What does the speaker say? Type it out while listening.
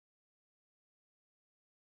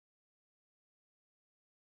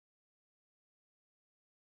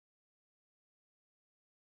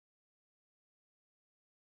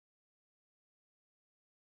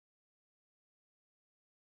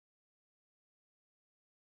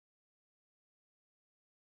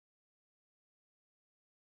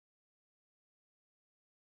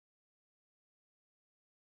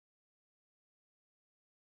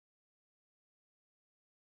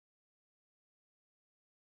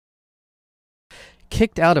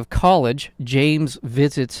Kicked out of college, James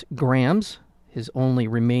visits Grams, his only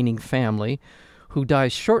remaining family, who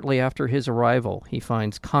dies shortly after his arrival. He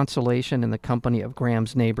finds consolation in the company of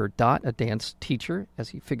Graham's neighbor Dot, a dance teacher, as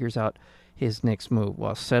he figures out his next move.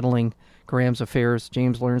 While settling Graham's affairs,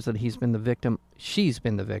 James learns that she's been the victim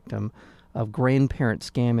of grandparent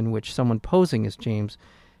scam in which someone posing as James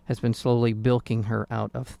has been slowly bilking her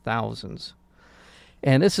out of thousands.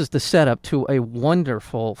 And this is the setup to a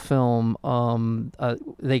wonderful film.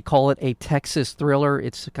 They call it a Texas thriller.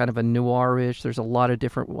 It's kind of a noirish. There's a lot of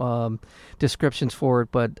different descriptions for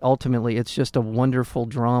it, but ultimately it's just a wonderful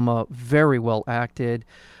drama, very well acted.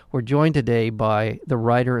 We're joined today by the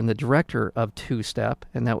writer and the director of Two Step,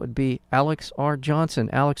 and that would be Alex R. Johnson.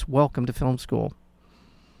 Alex, welcome to Film School.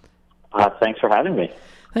 Thanks for having me.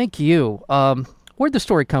 Thank you. Where'd the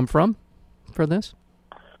story come from for this?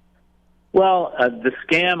 Well, the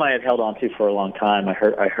scam I had held on to for a long time. I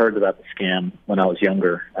heard about the scam when I was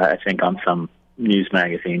younger, I think on some news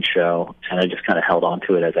magazine show, and I just kind of held on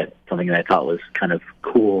to it as something that I thought was kind of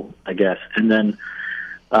cool, I guess. And then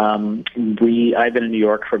I've been in New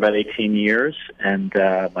York for about 18 years, and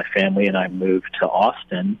my family and I moved to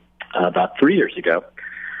Austin about 3 years ago.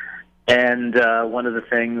 And one of the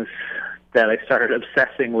things that I started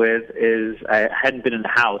obsessing with is I hadn't been in the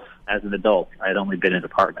house as an adult. I had only been in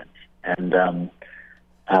apartments. And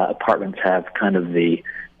apartments have kind of the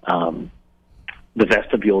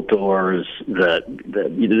vestibule doors.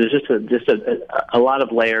 There's just a lot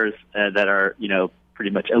of layers that are pretty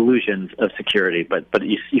much illusions of security, but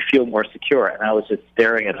you feel more secure. And I was just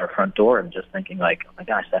staring at our front door and just thinking like, oh my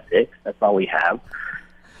gosh, that's it. That's all we have.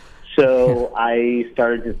 So I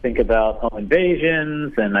started to think about home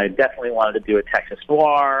invasions, and I definitely wanted to do a Texas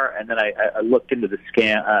noir. And then I looked into the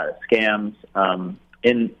scams.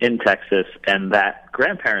 In Texas, and that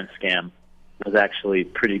grandparent scam was actually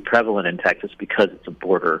pretty prevalent in Texas because it's a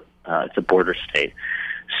border state.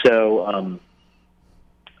 So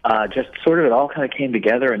just sort of it all kind of came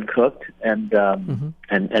together and cooked, and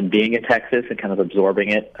and being in Texas and kind of absorbing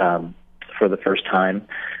it for the first time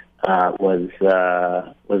was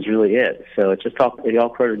really it. So it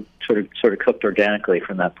all sort of cooked organically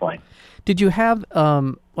from that point. Did you have,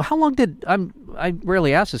 how long I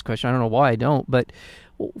rarely ask this question, I don't know why I don't, but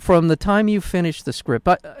from the time you finished the script,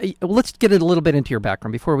 let's get a little bit into your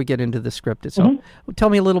background before we get into the script itself. Mm-hmm.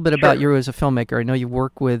 Tell me a little bit about you as a filmmaker. I know you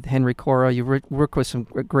work with Henry Cora, you've worked with some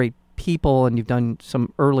great people, and you've done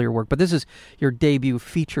some earlier work, but this is your debut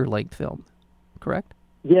feature-length film, correct?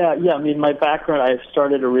 Yeah. I mean, my background, I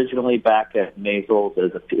started originally back at Maisels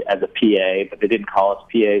as a PA, but they didn't call us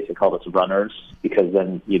PAs, they called us runners, because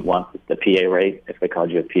then you'd want the PA rate if they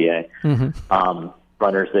called you a PA. Mm-hmm.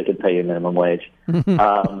 Runners, they could pay you minimum wage. So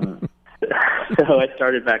I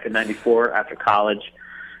started back in '94 after college,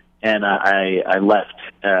 and I left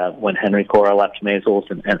when Henry Cora left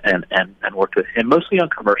Maisels and worked with him mostly on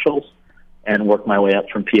commercials, and worked my way up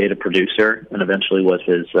from PA to producer, and eventually was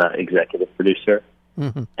his executive producer.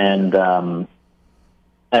 Mm-hmm.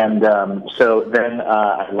 So then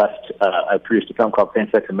I left. I produced a film called Same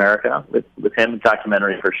Sex America with him, a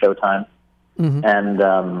documentary for Showtime. Mm-hmm. And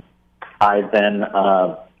I then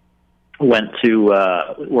went to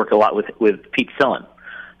work a lot with Pete Sillen,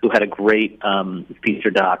 who had a great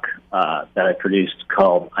feature doc that I produced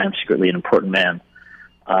called "I Am Secretly an Important Man,"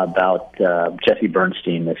 about Jesse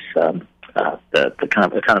Bernstein, this the kind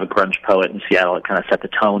of a grunge poet in Seattle. It kind of set the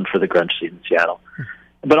tone for the grunge scene in Seattle.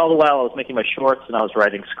 But all the while, I was making my shorts and I was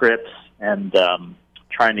writing scripts and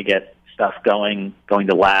trying to get stuff going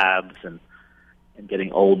to labs and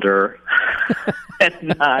getting older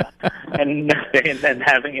and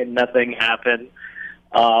having nothing happen.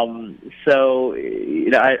 So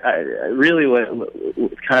I really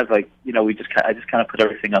was kind of like I just kind of put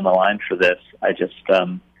everything on the line for this. I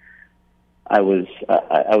was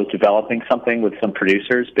developing something with some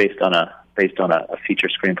producers based on a feature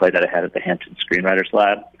screenplay that I had at the Hampton Screenwriters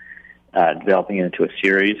Lab, developing it into a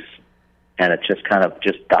series, and it just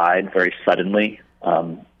died very suddenly,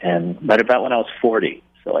 and right about when I was 40,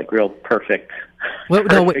 so like real perfect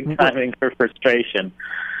timing for frustration,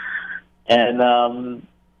 and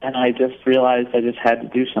I just realized I just had to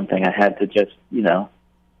do something. I had to just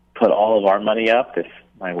put all of our money up if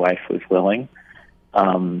my wife was willing,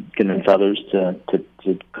 convince others to put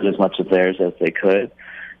as much of theirs as they could.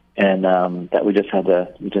 And that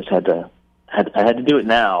I had to do it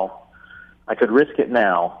now. I could risk it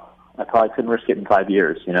now. I probably couldn't risk it in 5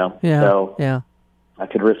 years, Yeah. So yeah. I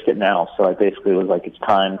could risk it now. So I basically was like, it's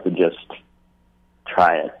time to just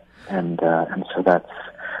try it. And so that's.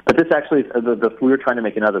 But this actually, we were trying to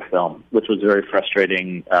make another film, which was a very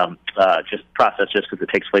frustrating process, just because it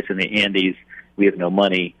takes place in the Andes, We have no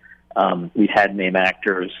money. We had name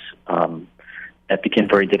actors. It became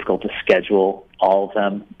very difficult to schedule all of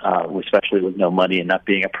them, especially with no money and not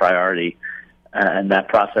being a priority. And that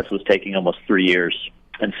process was taking almost 3 years.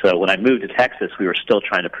 And so when I moved to Texas, we were still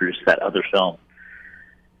trying to produce that other film.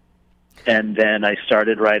 And then I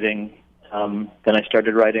started writing.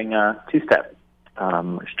 Two Step.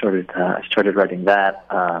 I started writing that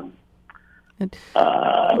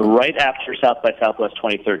right after South by Southwest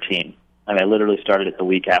 2013. I mean, I literally started it the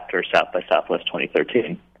week after South by Southwest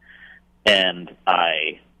 2013, and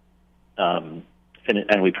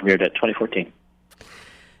and we premiered it 2014.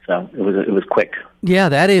 So it was quick. Yeah,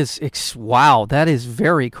 that is wow. That is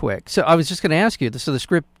very quick. So I was just going to ask you. So the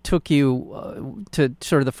script took you to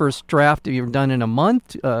sort of the first draft. You were done in a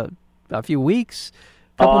month, a few weeks,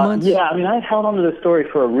 a couple months. Yeah, I mean, I held on to the story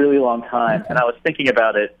for a really long time, and I was thinking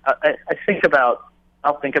about it. I'll think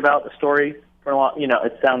about the story for a long. You know,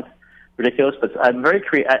 it sounds ridiculous, but I'm very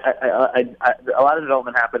creative. A lot of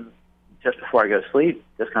development happens just before I go to sleep.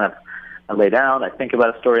 Just kind of. I lay down, I think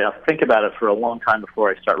about a story, I'll think about it for a long time before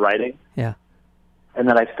I start writing. Yeah. And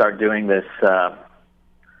then I start doing this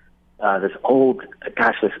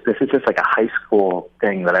this is just like a high school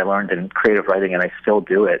thing that I learned in creative writing, and I still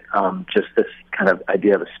do it. Just this kind of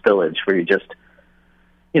idea of a spillage where you just,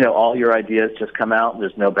 all your ideas just come out, and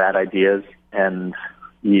there's no bad ideas, and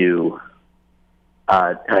I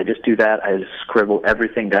just do that. I just scribble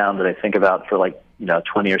everything down that I think about for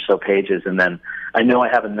 20 or so pages, and then I know I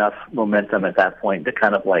have enough momentum at that point to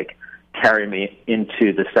kind of carry me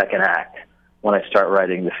into the second act when I start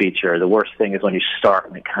writing the feature. The worst thing is when you start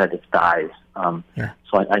and it kind of just dies. So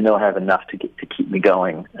I know I have enough to keep me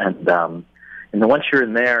going, and then once you're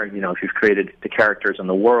in there, if you've created the characters and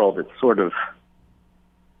the world, it's sort of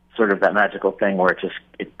that magical thing where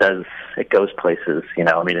it goes places.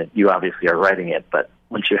 I mean, you obviously are writing it, but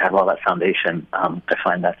once you have all that foundation, I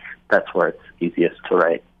find that's where it's easiest to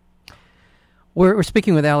write. We're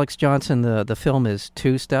speaking with Alex Johnson. The film is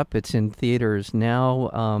Two Step. It's in theaters now.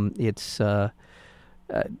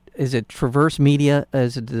 Is it Traverse Media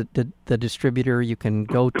as the distributor? You can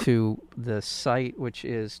go to the site, which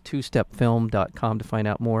is twostepfilm.com, to find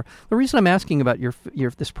out more. The reason I'm asking about your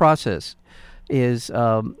this process is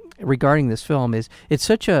regarding this film is it's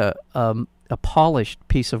such a polished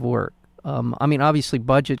piece of work. I mean, obviously,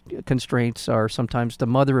 budget constraints are sometimes the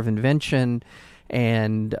mother of invention.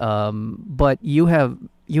 And but you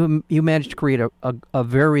managed to create a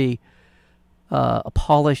very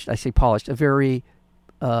polished, I say polished, a very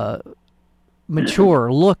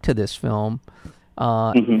mature look to this film,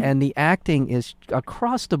 and the acting is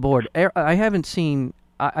across the board. I haven't seen.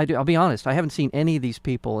 I'll be honest. I haven't seen any of these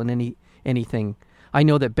people in anything. I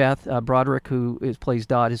know that Beth Broderick, who plays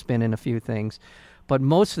Dot, has been in a few things. But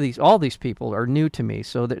all these people are new to me.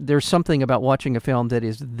 So there's something about watching a film that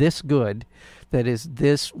is this good, that is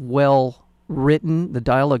this well written. The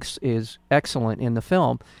dialogue is excellent in the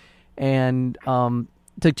film, and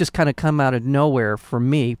to just kind of come out of nowhere for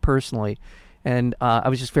me personally. And I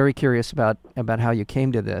was just very curious about how you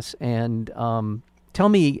came to this. And tell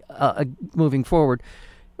me, moving forward,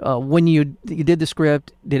 when you did the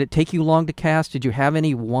script, did it take you long to cast? Did you have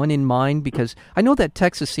anyone in mind? Because I know that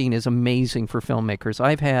Texas scene is amazing for filmmakers.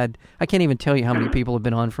 I can't even tell you how many people have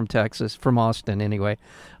been on from Texas, from Austin anyway,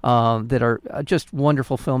 that are just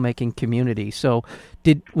wonderful filmmaking community. So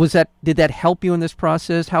did that help you in this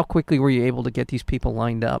process? How quickly were you able to get these people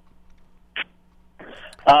lined up?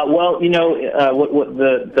 Well, what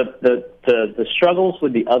the struggles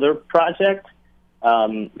with the other project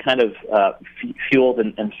kind of fueled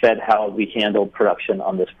and fed how we handled production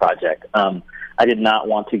on this project. I did not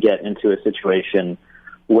want to get into a situation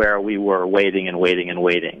where we were waiting and waiting and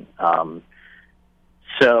waiting.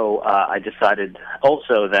 So I decided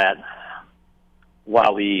also that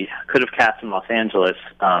while we could have cast in Los Angeles,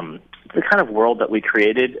 the kind of world that we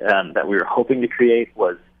created, that we were hoping to create,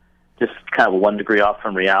 was just kind of 1 degree off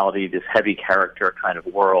from reality, this heavy character kind of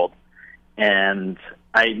world. And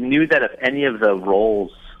I knew that if any of the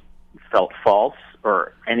roles felt false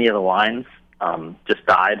or any of the lines just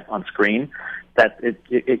died on screen, that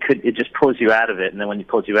it just pulls you out of it. And then when it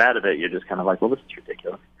pulls you out of it, you're just kind of like, well, this is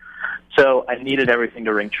ridiculous. So I needed everything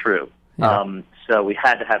to ring true. Yeah. So we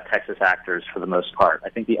had to have Texas actors for the most part. I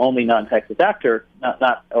think the only non-Texas actor,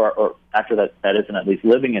 or actor that isn't at least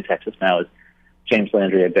living in Texas now, is James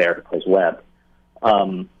Landry Bear, who plays Webb.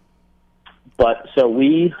 But so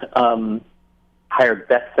we hired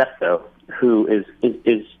Beth Sesto, who is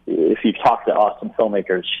if you talk to Austin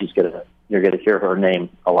filmmakers, you're gonna hear her name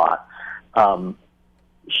a lot.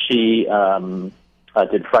 She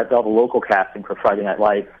did all the local casting for Friday Night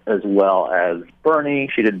Lights, as well as Bernie.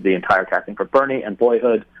 She did the entire casting for Bernie and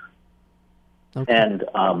Boyhood. Okay. And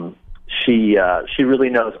she really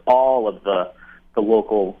knows all of the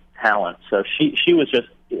local talent. So she was just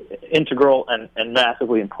integral and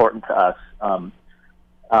massively important to us.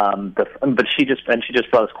 But she just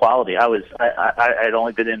brought us quality. I had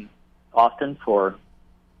only been in Austin for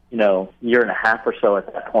year and a half or so at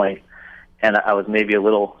that point, and I was maybe a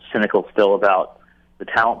little cynical still about the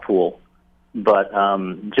talent pool, but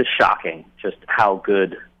just shocking just how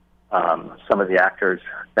good some of the actors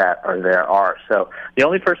that are there are. So the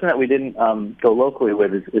only person that we didn't go locally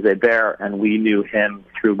with is Hebert, and we knew him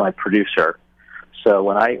through my producer. So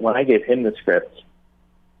when I gave him the script,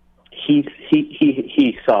 he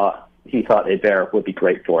thought Hebert would be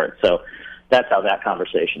great for it. So that's how that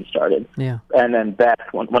conversation started. Yeah. And then Beth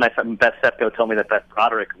Sepko told me that Beth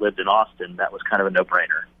Broderick lived in Austin, that was kind of a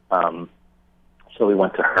no-brainer. So we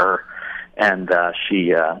went to her, and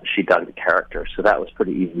she dug the character. So that was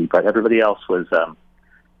pretty easy. But everybody else was, I've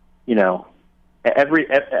been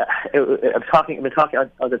talking. I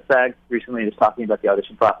was at SAG recently, just talking about the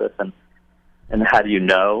audition process and how do you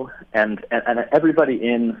know? And everybody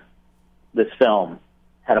in this film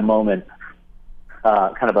had a moment,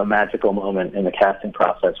 kind of a magical moment in the casting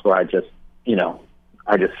process where it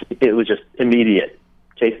was just immediate.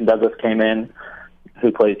 Jason Douglas came in,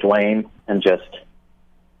 who plays Dwayne, and just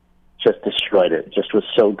destroyed it. Just was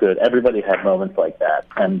so good. Everybody had moments like that,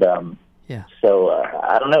 and So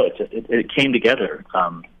I don't know. It came together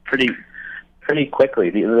pretty quickly.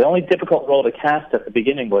 The only difficult role to cast at the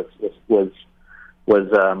beginning was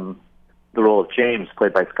the role of James,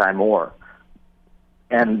 played by Sky Moore,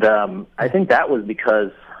 and I think that was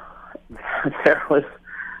because there was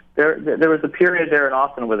a period there in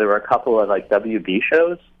Austin where there were a couple of WB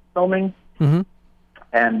shows filming, mm-hmm.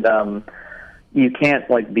 and you can't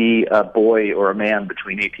be a boy or a man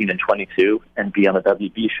between 18 and 22 and be on a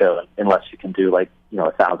WB show unless you can do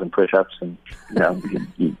 1,000 push-ups, and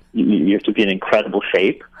you have to be in incredible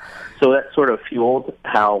shape. So that sort of fueled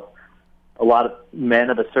how a lot of men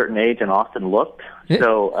of a certain age in Austin looked.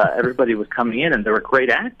 So everybody was coming in, and they were great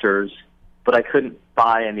actors, but I couldn't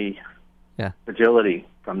buy any fragility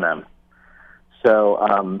from them. So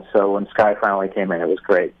when Sky finally came in, it was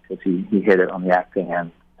great because he hit it on the acting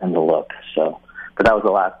and the look. So, but that was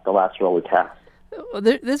the last role we cast.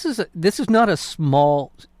 This is not a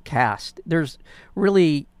small cast. There's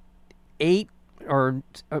really 8 or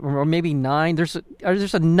maybe 9. There's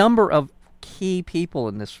a number of key people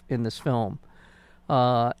in this film,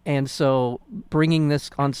 and so bringing this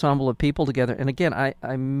ensemble of people together. And again, I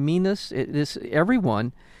mean this.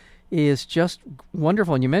 Everyone is just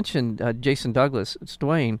wonderful. And you mentioned Jason Douglas, it's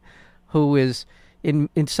Dwayne, who is.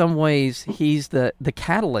 In some ways, he's the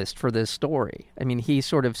catalyst for this story. I mean, he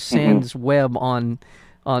sort of sends Webb on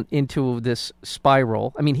into this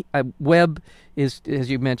spiral. I mean, Webb is,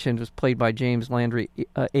 as you mentioned, was played by James Landry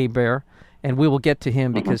Hebert, and we will get to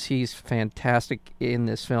him because he's fantastic in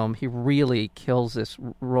this film. He really kills this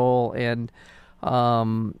role, and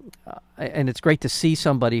it's great to see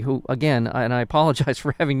somebody who, again, and I apologize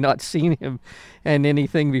for having not seen him in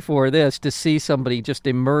anything before this, to see somebody just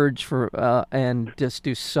emerge and just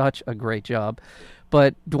do such a great job.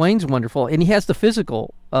 But Dwayne's wonderful, and he has the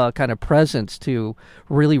physical kind of presence to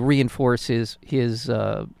really reinforce his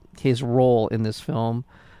role in this film.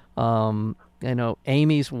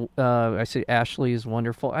 Amy's, Ashley is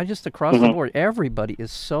wonderful. Just across the board, everybody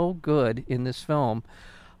is so good in this film.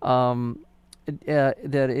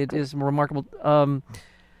 That it is remarkable.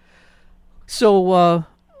 So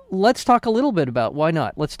let's talk a little bit about, why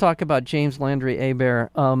not? Let's talk about James Landry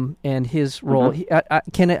Hebert and his role.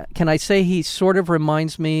 Can I say he sort of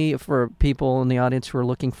reminds me, for people in the audience who are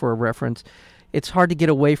looking for a reference, it's hard to get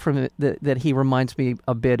away from it that he reminds me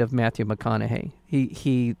a bit of Matthew McConaughey.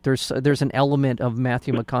 There's an element of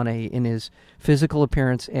Matthew McConaughey in his physical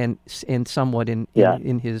appearance and somewhat in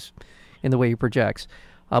the way he projects.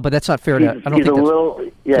 But that's not fair. He's a little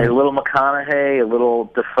McConaughey, a little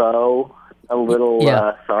Defoe, a little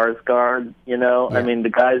Sarsgaard. I mean, the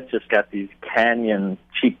guy's just got these canyon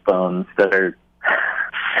cheekbones that are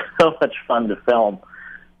so much fun to film.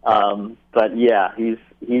 But yeah, he's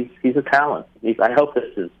a talent. I hope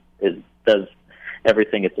this does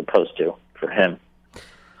everything it's supposed to for him.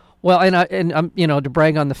 Well, and to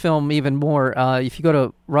brag on the film even more, if you go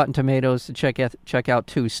to Rotten Tomatoes to check out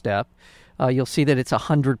Two Step. You'll see that it's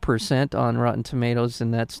 100% on Rotten Tomatoes,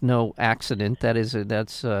 and that's no accident.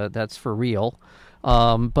 That's for real.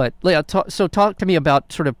 But talk to me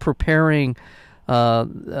about sort of preparing.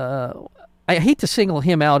 I I hate to single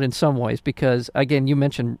him out in some ways because, again, you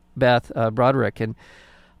mentioned Beth Broderick, and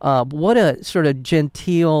what a sort of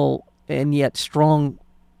genteel and yet strong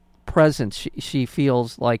presence she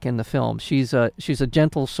feels like in the film. She's a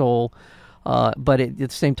gentle soul, but at the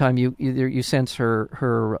same time, you sense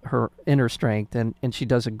her inner strength, and she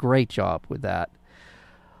does a great job with that.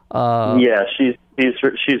 Yeah, she's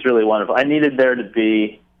really wonderful. I needed there to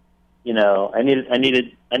be, I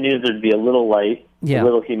needed there to be a little light, a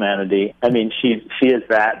little humanity. I mean, she is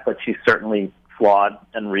that, but she's certainly flawed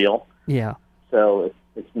and real. Yeah. So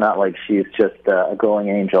it's not like she's just a glowing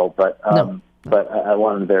angel, but No. But I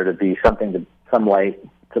wanted there to be some light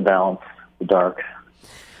to balance the dark.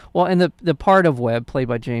 Well, and the part of Webb, played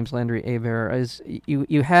by James Landry Aver, is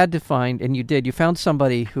you had to find, and you did. You found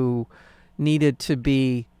somebody who needed to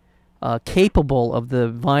be capable of the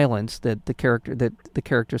violence that the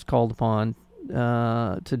character's called upon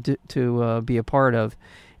to be a part of,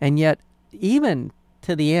 and yet even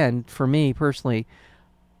to the end, for me personally,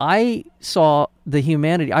 I saw the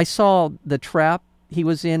humanity. I saw the trap he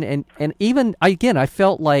was in, and even again, I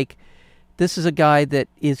felt like this is a guy that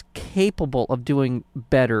is capable of doing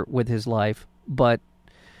better with his life, but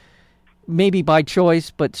maybe by choice,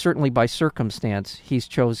 but certainly by circumstance, he's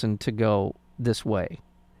chosen to go this way.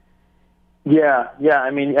 Yeah. I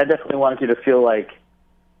mean, I definitely wanted you to feel like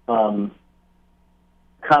combination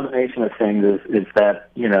of things is that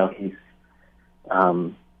he's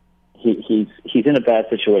in a bad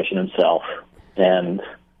situation himself, and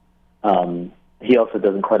he also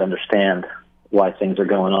doesn't quite understand why things are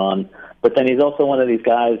going on. But then he's also one of these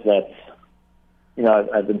guys that's,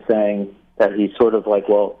 I've been saying that he's sort of like,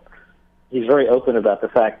 well, he's very open about the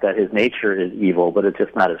fact that his nature is evil, but it's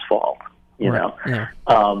just not his fault. You know,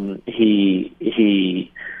 he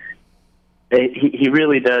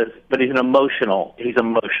really does, but he's emotional,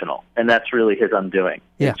 and that's really his undoing.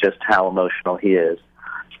 Yeah. It's just how emotional he is.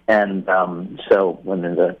 And so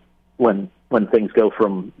when things go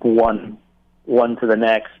from one to the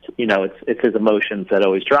next, it's his emotions that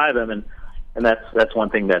always drive him, and that's one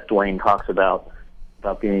thing that Dwayne talks about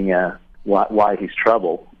being why he's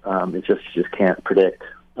trouble. It just can't predict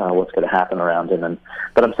what's going to happen around him.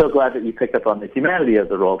 But I'm so glad that you picked up on the humanity of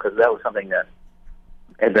the role, because that was something that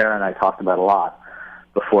Vera and I talked about a lot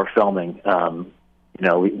before filming.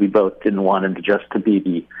 We both didn't want him to be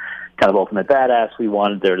the kind of ultimate badass. We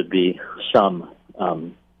wanted there to be some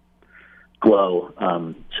glow,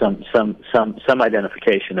 some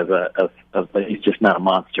identification of he's just not a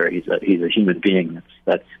monster. He's a human being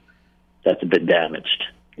that's a bit damaged.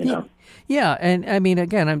 Yeah, and I mean,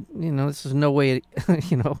 again, this is no way,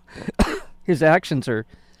 his actions are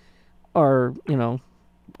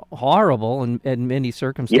horrible in many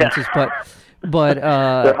circumstances, but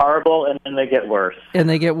they're horrible, and then they get worse.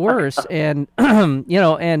 And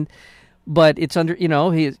but it's under,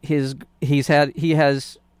 he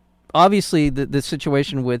has obviously the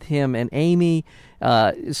situation with him and Amy.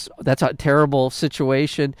 That's a terrible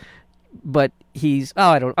situation. But I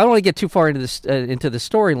don't want to get too far into the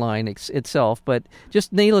storyline itself, but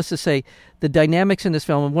just needless to say, the dynamics in this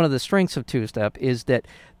film, and one of the strengths of Two Step, is that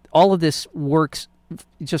all of this works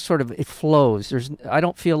just sort of, it flows. I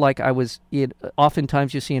don't feel like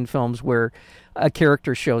oftentimes you see in films where a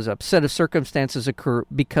character shows up, set of circumstances occur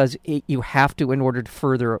because you have to in order to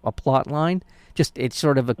further a plot line. Just it's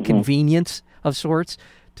sort of a convenience of sorts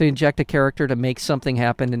to inject a character to make something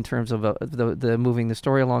happen in terms of the moving the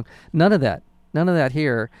story along. None of that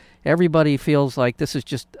here. Everybody feels like this is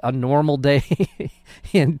just a normal day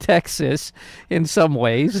in Texas in some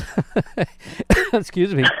ways.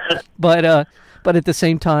 Excuse me. But at the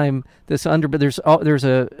same time,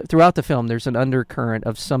 throughout the film there's an undercurrent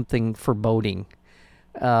of something foreboding.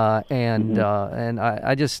 And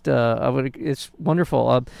I just it's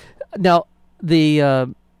wonderful. Now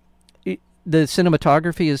the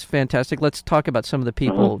cinematography is fantastic. Let's talk about some of the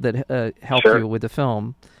people that helped you with the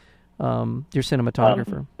film. Your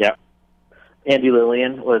cinematographer. Yeah, Andy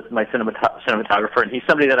Lillian was my cinematographer, and he's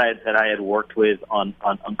somebody that I had worked with on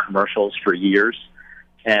commercials for years.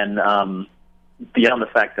 And beyond the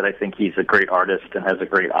fact that I think he's a great artist and has a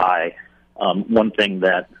great eye, one thing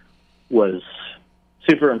that was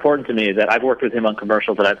super important to me is that I've worked with him on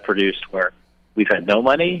commercials that I've produced where we've had no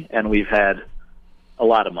money and we've had a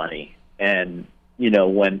lot of money. And,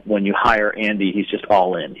 when you hire Andy, he's just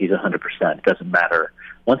all in. He's 100%. It doesn't matter.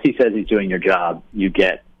 Once he says he's doing your job, you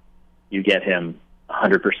get him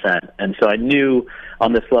 100%. And so I knew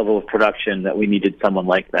on this level of production that we needed someone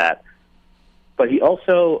like that. But he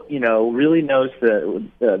also, really knows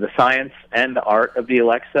the science and the art of the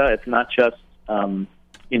Alexa. It's not just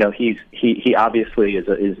he obviously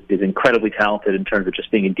is incredibly talented in terms of just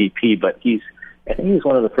being a DP, but I think he's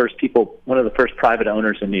one of the first private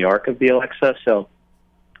owners in New York of the Alexa. So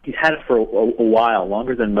he's had it for a while,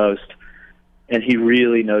 longer than most, and he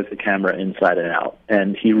really knows the camera inside and out,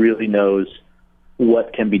 and he really knows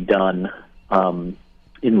what can be done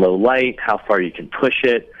in low light, how far you can push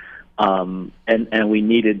it, and we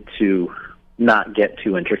needed to not get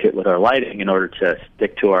too intricate with our lighting in order to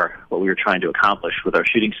stick to what we were trying to accomplish with our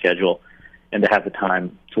shooting schedule, and to have the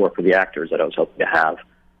time to work with the actors that I was hoping to have,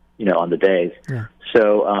 on the days. Yeah.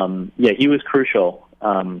 So he was crucial.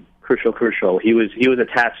 Crucial. He was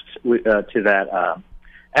attached to that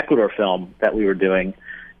Ecuador film that we were doing,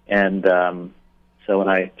 and so when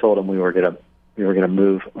I told him we were gonna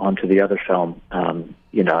move on to the other film, I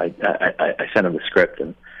sent him the script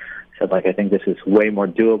and said, I think this is way more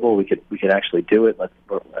doable. We could actually do it.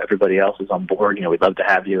 Everybody else is on board. We'd love to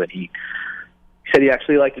have you. And he said he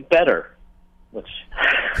actually liked it better, which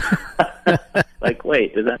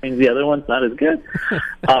wait, does that mean the other one's not as good?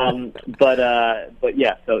 But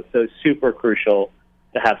yeah, so super crucial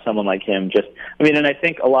to have someone like him. And I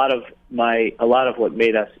think a lot of what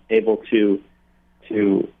made us able to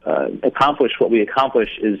accomplish what we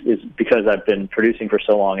accomplished is because I've been producing for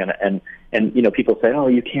so long, and people say, oh,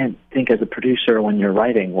 you can't think as a producer when you're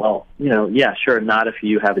writing. Well, yeah, sure, not if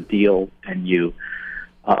you have a deal and you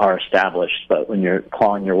are established, but when you're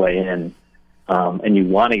clawing your way in and you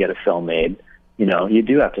want to get a film made, you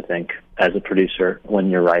do have to think as a producer when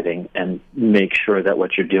you're writing and make sure that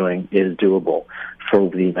what you're doing is doable for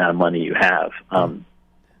the amount of money you have.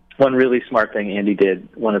 One really smart thing Andy did,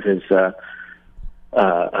 one of his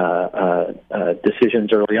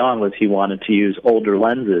decisions early on, was he wanted to use older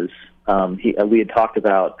lenses. We had talked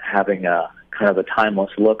about having a kind of a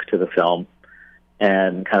timeless look to the film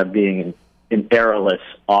and kind of being in era-less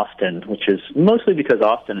Austin, which is mostly because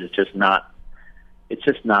Austin is just not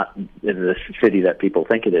the city that people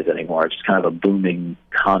think it is anymore. It's just kind of a booming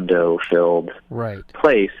condo-filled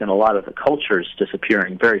place, and a lot of the culture is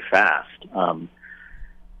disappearing very fast.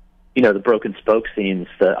 The Broken Spoke scenes,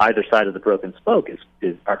 either side of the Broken Spoke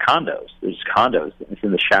are condos. There's condos. It's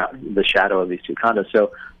in the shadow of these two condos.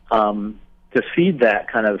 So to feed that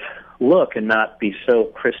kind of look and not be so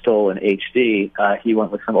crystal and HD, he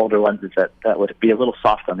went with some older lenses that would be a little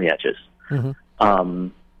soft on the edges,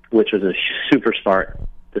 which was a super smart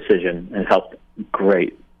decision and helped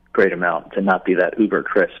great amount to not be that uber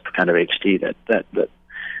crisp kind of HD that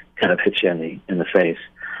kind of hits you in the face.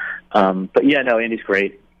 But yeah, no, Andy's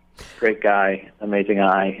great guy, amazing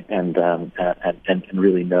eye, and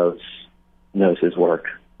really knows his work.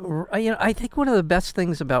 I think one of the best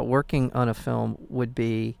things about working on a film would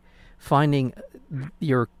be finding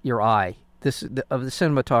your eye, of the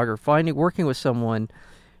cinematographer, working with someone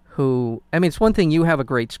who, it's one thing you have a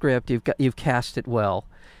great script, you've cast it well,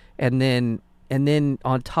 and then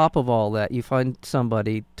on top of all that, you find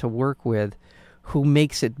somebody to work with who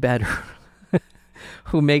makes it better.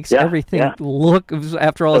 Who makes everything look,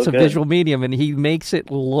 after all, so it's a visual medium, and he makes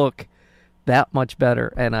it look that much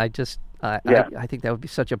better. And I think that would be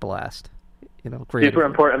such a blast. Super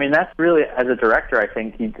important. That's really, as a director, I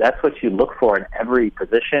think that's what you look for in every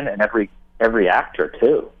position and every actor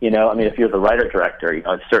too. If you're the writer-director,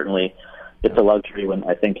 it's a luxury when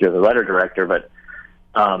I think you're the writer-director, but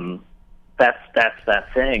that's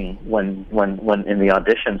that thing when in the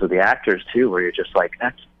auditions with the actors too, where you're just like,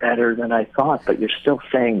 that's better than I thought, but you're still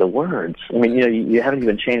saying the words. You haven't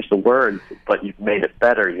even changed the words, but you've made it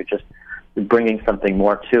better. You're bringing something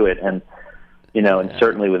more to it, and and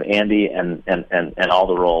certainly with Andy and all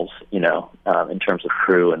the roles, in terms of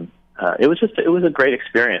crew, and it was a great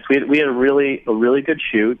experience. We had a really good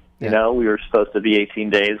shoot. We were supposed to be 18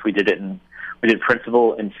 days. We did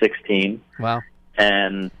principal in 16. Wow.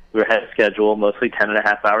 And we were ahead of schedule, mostly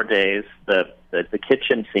 10.5-hour days. The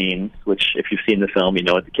kitchen scenes, which if you've seen the film, you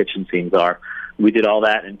know what the kitchen scenes are. We did all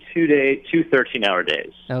that in 2 13-hour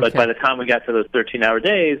days. Okay. But by the time we got to those 13-hour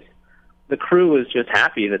days, the crew was just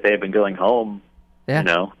happy that they had been going home, at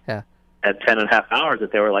 10.5 hours,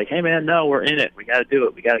 that they were like, hey man, no, we're in it. We got to do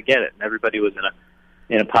it. We got to get it. And everybody was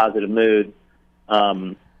in a positive mood.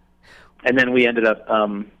 And then we ended up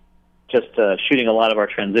just shooting a lot of our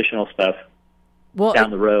transitional stuff down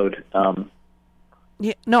the road.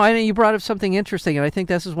 You brought up something interesting, and I think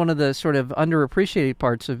this is one of the sort of underappreciated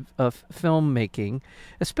parts of filmmaking,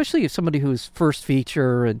 especially if somebody who's first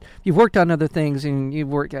feature, and you've worked on other things, and you've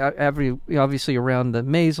worked obviously around the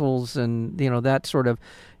Maisels and that sort of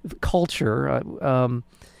culture.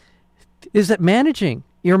 Is that managing?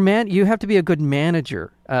 You have to be a good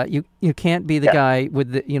manager. You can't be the guy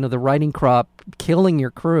with the writing crop killing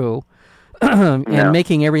your crew. and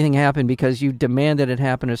making everything happen because you demanded it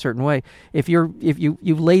happen a certain way. If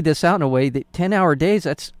you've laid this out in a way that 10-hour days,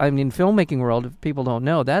 that's, I mean, filmmaking world, if people don't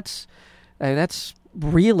know, that's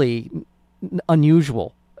really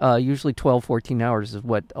unusual. Usually 12, 14 hours is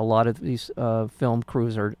what a lot of these film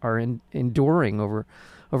crews are enduring over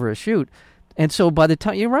a shoot. And so by the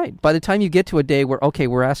time, you're right, by the time you get to a day where, okay,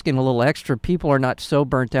 we're asking a little extra, people are not so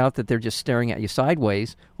burnt out that they're just staring at you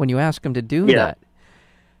sideways when you ask them to do that.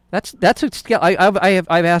 That's a skill.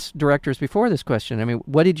 I've asked directors before this question. I mean,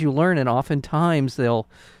 what did you learn? And oftentimes they'll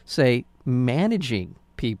say managing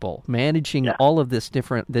people, managing all of this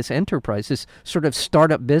enterprise, this sort of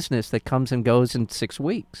startup business that comes and goes in 6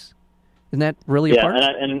 weeks. Isn't that really a part?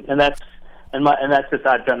 And that's just,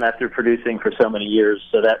 I've done that through producing for so many years.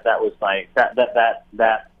 So that was my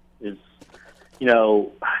that is, you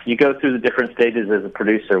know, you go through the different stages as a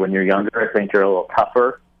producer. When you're younger, I think you're a little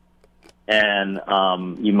tougher, and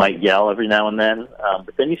you might yell every now and then.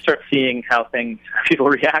 But then you start seeing how people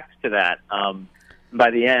react to that. By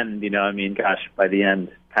the end, you know, I mean, gosh, by the end,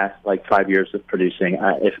 past like 5 years of producing,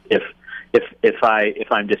 if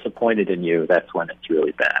I'm disappointed in you, that's when it's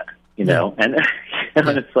really bad, you know. And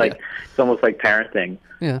it's like it's almost like parenting.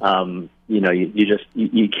 You know,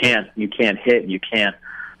 you can't hit, you can't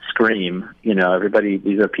scream. You know, everybody,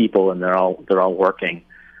 these are people, and they're all working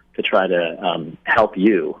to try to help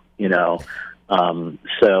you. You know.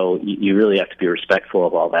 So you really have to be respectful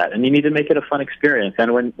of all that, and you need to make it a fun experience.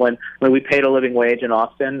 And when we paid a living wage in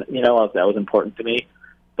Austin, you know, that was important to me,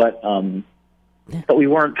 but we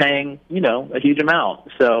weren't paying, you know, a huge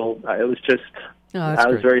amount. So it was just, I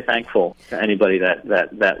was very thankful to anybody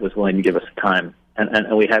that was willing to give us time,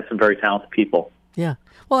 and we had some very talented people. Yeah.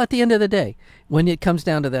 Well, at the end of the day, when it comes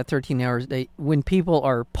down to that 13 hours a day, when people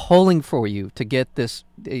are pulling for you to get this,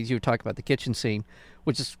 as you talk about the kitchen scene,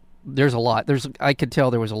 which is, there's a lot. I could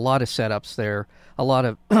tell there was a lot of setups there, a lot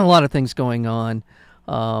of things going on,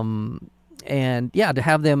 and to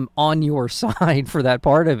have them on your side for that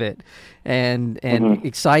part of it, and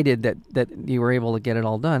excited that you were able to get it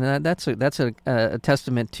all done. And that's a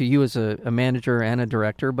testament to you as a manager and a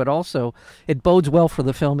director, but also it bodes well for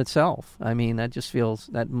the film itself. I mean,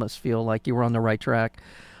 that must feel like you were on the right track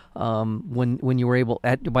when you were able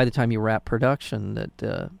by the time you wrapped production.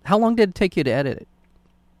 That how long did it take you to edit it?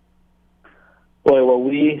 Boy,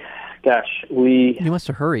 well, you must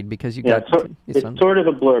have hurried because you got. It's sort of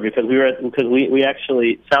a blur because we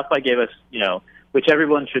actually, South by gave us, you know, which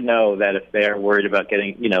everyone should know that if they're worried about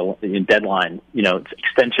getting, you know, in deadline, you know,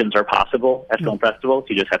 extensions are possible at film festivals.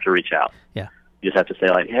 You just have to reach out. Yeah, you just have to say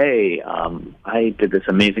like, hey, I did this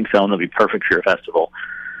amazing film that'll be perfect for your festival,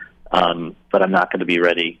 but I'm not going to be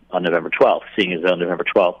ready on November 12th. Seeing as though November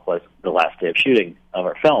 12th was the last day of shooting of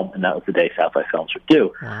our film, and that was the day South by Films were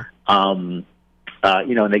due. Wow.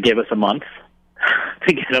 You know, and they gave us a month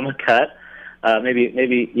to get them a cut. Maybe,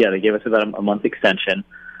 they gave us about a month extension.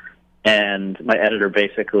 And my editor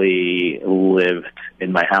basically lived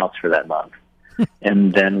in my house for that month.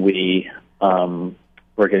 And then we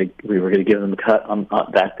were going to give them a cut on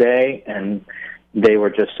that day, and they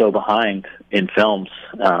were just so behind in films.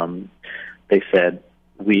 They said,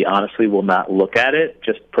 we honestly will not look at it,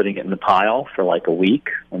 just putting it in the pile for like a week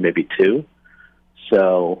or maybe 2.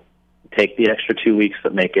 So take the extra 2 weeks,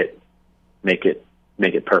 but make it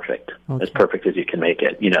perfect, as perfect as you can make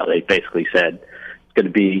it. You know, they basically said it's going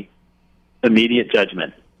to be immediate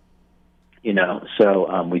judgment. You know,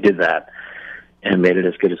 so we did that and made it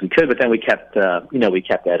as good as we could. But then we kept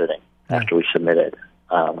editing after we submitted.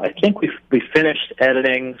 I think we finished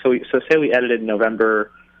editing. So say we edited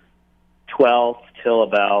November 12th till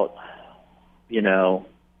about, you know,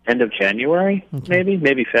 end of January,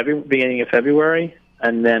 maybe February, beginning of February.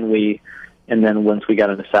 And then once we got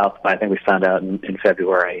into South by, I think we found out in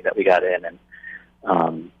February that we got in,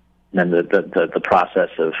 and then the process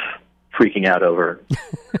of freaking out over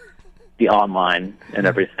the online and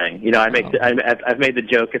everything. You know, I've made the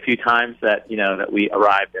joke a few times that, you know, that we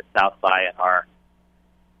arrived at South by and our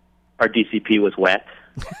DCP was wet.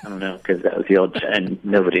 I don't know, because that was the old, and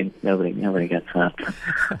nobody gets that.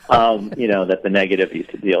 You know, that the negative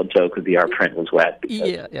the old joke would be our print was wet because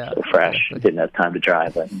it was so fresh. Exactly. It didn't have time to dry,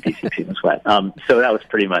 but DCP was wet. So that was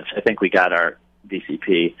pretty much, I think we got our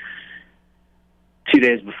DCP 2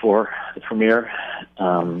 days before the premiere.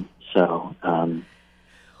 And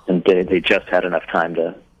they just had enough time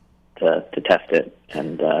to test it,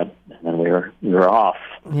 and then we were off.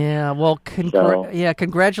 Yeah, well,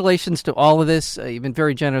 congratulations to all of this. You've been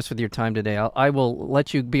very generous with your time today. I will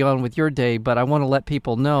let you be on with your day, but I want to let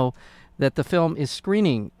people know that the film is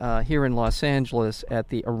screening here in Los Angeles at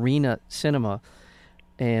the Arena Cinema,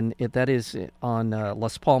 and that is on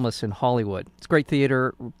Las Palmas in Hollywood. It's great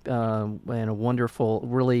theater and a wonderful,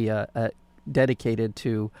 really dedicated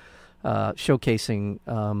to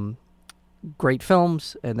showcasing great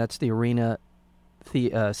films, and that's the Arena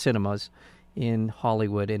Cinemas in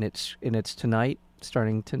Hollywood, and it's tonight,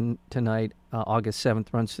 starting tonight, August 7th,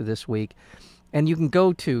 runs through this week. And you can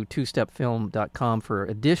go to twostepfilm.com for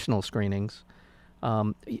additional screenings.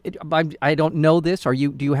 I don't know this. Do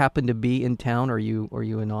you happen to be in town? Or are you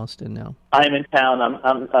in Austin now? I'm in town.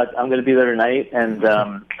 I'm going to be there tonight and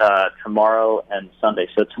tomorrow and Sunday.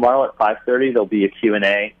 So tomorrow at 5:30 there'll be a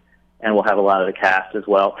Q&A, and we'll have a lot of the cast as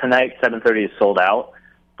well. Tonight 7:30 is sold out,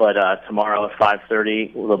 but tomorrow at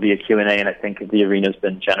 5:30 there'll be a Q&A, and I think the arena's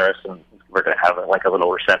been generous, and we're going to have like a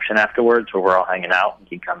little reception afterwards where we're all hanging out, and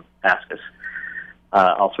you can come ask us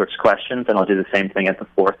all sorts of questions, and I'll do the same thing at the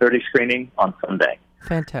 4:30 screening on Sunday.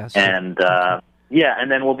 Fantastic. And and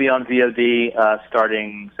then we'll be on VOD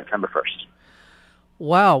starting September 1st.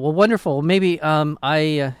 Wow. Well, wonderful. Maybe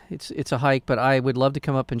it's a hike, but I would love to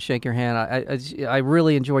come up and shake your hand. I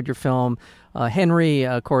really enjoyed your film. Henry,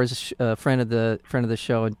 of course, a friend of the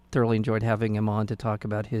show, and thoroughly enjoyed having him on to talk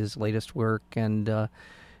about his latest work. And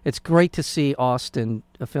it's great to see Austin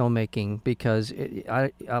filmmaking, because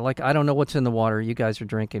I don't know what's in the water you guys are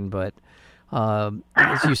drinking, but you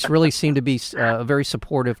really seem to be a very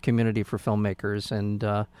supportive community for filmmakers, and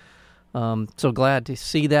so glad to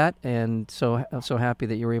see that, and so happy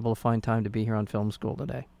that you were able to find time to be here on Film School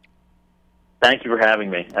today. Thank you for having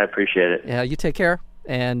me. I appreciate it. Yeah, you take care,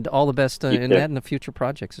 and all the best in that and the future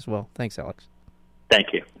projects as well. Thanks, Alex.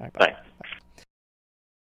 Thank you. Right, bye.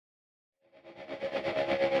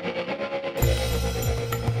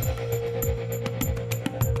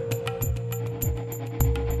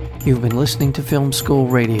 You've been listening to Film School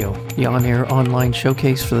Radio, the on-air online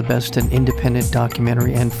showcase for the best in independent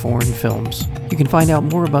documentary and foreign films. You can find out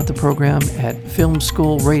more about the program at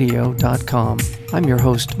filmschoolradio.com. I'm your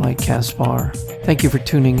host, Mike Kaspar. Thank you for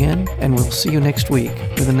tuning in, and we'll see you next week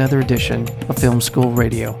with another edition of Film School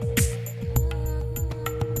Radio.